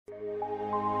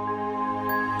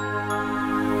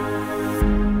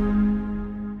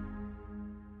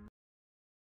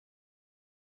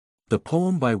The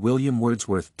poem by William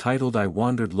Wordsworth titled I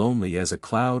Wandered Lonely as a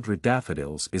Cloud read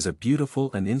Daffodils is a beautiful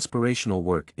and inspirational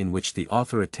work in which the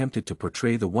author attempted to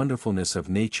portray the wonderfulness of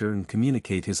nature and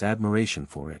communicate his admiration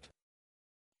for it.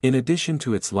 In addition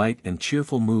to its light and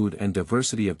cheerful mood and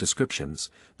diversity of descriptions,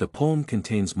 the poem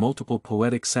contains multiple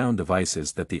poetic sound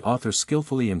devices that the author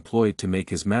skillfully employed to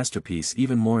make his masterpiece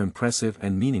even more impressive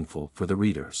and meaningful for the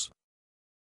readers.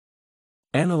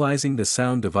 Analyzing the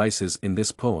sound devices in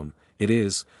this poem, it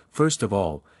is, first of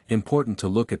all, important to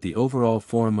look at the overall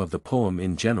form of the poem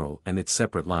in general and its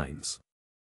separate lines.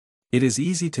 It is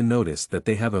easy to notice that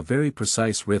they have a very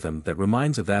precise rhythm that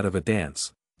reminds of that of a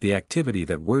dance, the activity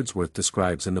that Wordsworth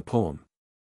describes in the poem.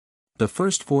 The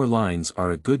first 4 lines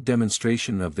are a good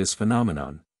demonstration of this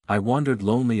phenomenon. I wandered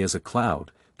lonely as a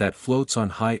cloud, that floats on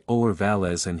high o'er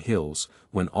valleys and hills,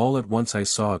 when all at once I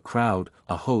saw a crowd,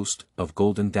 a host, of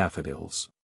golden daffodils.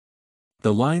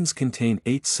 The lines contain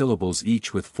 8 syllables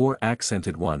each with 4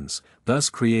 accented ones, thus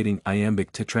creating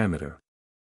iambic tetrameter.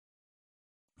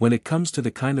 When it comes to the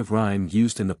kind of rhyme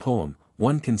used in the poem,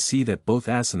 one can see that both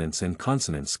assonance and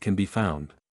consonance can be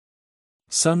found.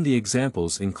 The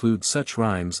examples include such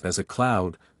rhymes as a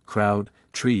cloud, crowd,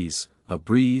 trees, a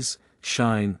breeze,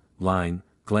 shine, line,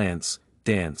 glance,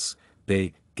 dance,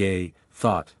 they, gay,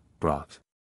 thought, brought.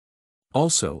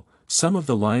 Also, some of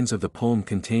the lines of the poem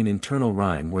contain internal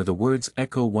rhyme where the words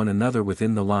echo one another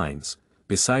within the lines,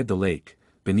 beside the lake,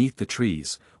 beneath the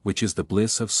trees, which is the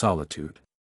bliss of solitude.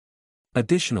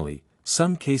 Additionally,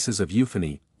 some cases of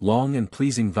euphony, long and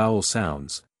pleasing vowel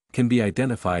sounds, can be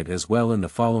identified as well in the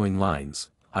following lines.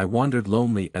 I wandered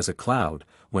lonely as a cloud,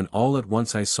 when all at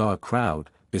once I saw a crowd,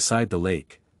 beside the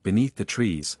lake, beneath the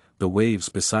trees, the waves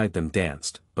beside them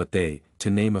danced, but they, to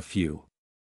name a few.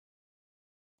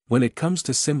 When it comes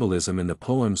to symbolism in the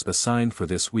poems assigned for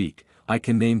this week, I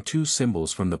can name 2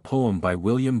 symbols from the poem by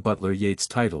William Butler Yeats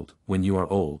titled, When You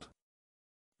Are Old.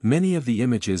 Many of the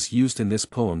images used in this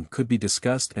poem could be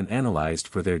discussed and analyzed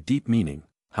for their deep meaning,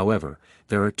 however,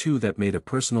 there are 2 that made a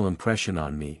personal impression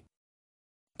on me.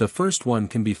 The first one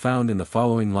can be found in the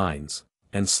following lines,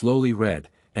 and slowly read,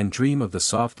 and dream of the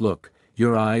soft look,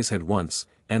 your eyes had once,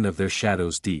 and of their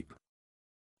shadows deep.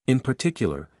 In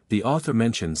particular, the author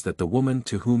mentions that the woman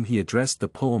to whom he addressed the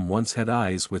poem once had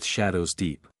eyes with shadows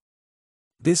deep.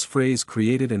 This phrase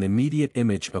created an immediate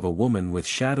image of a woman with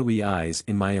shadowy eyes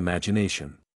in my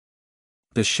imagination.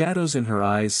 The shadows in her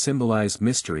eyes symbolize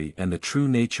mystery and the true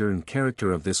nature and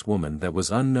character of this woman that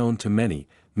was unknown to many,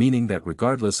 meaning that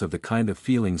regardless of the kind of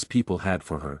feelings people had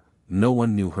for her, no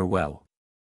one knew her well.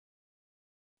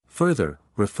 Further,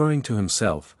 referring to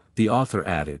himself, the author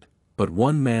added, but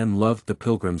one man loved the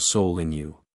pilgrim's soul in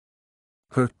you.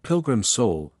 Her pilgrim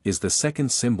soul is the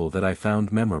second symbol that I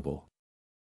found memorable.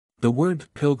 The word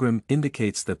pilgrim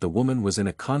indicates that the woman was in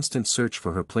a constant search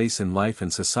for her place in life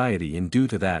and society, and due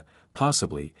to that,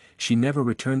 possibly, she never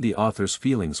returned the author's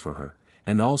feelings for her,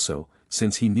 and also,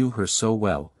 since he knew her so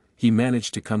well, he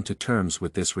managed to come to terms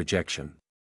with this rejection.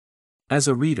 As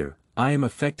a reader, I am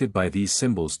affected by these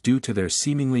symbols due to their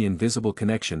seemingly invisible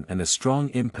connection and a strong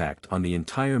impact on the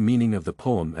entire meaning of the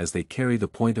poem as they carry the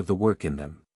point of the work in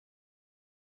them.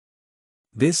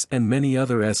 This and many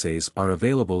other essays are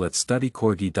available at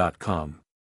studycorgi.com.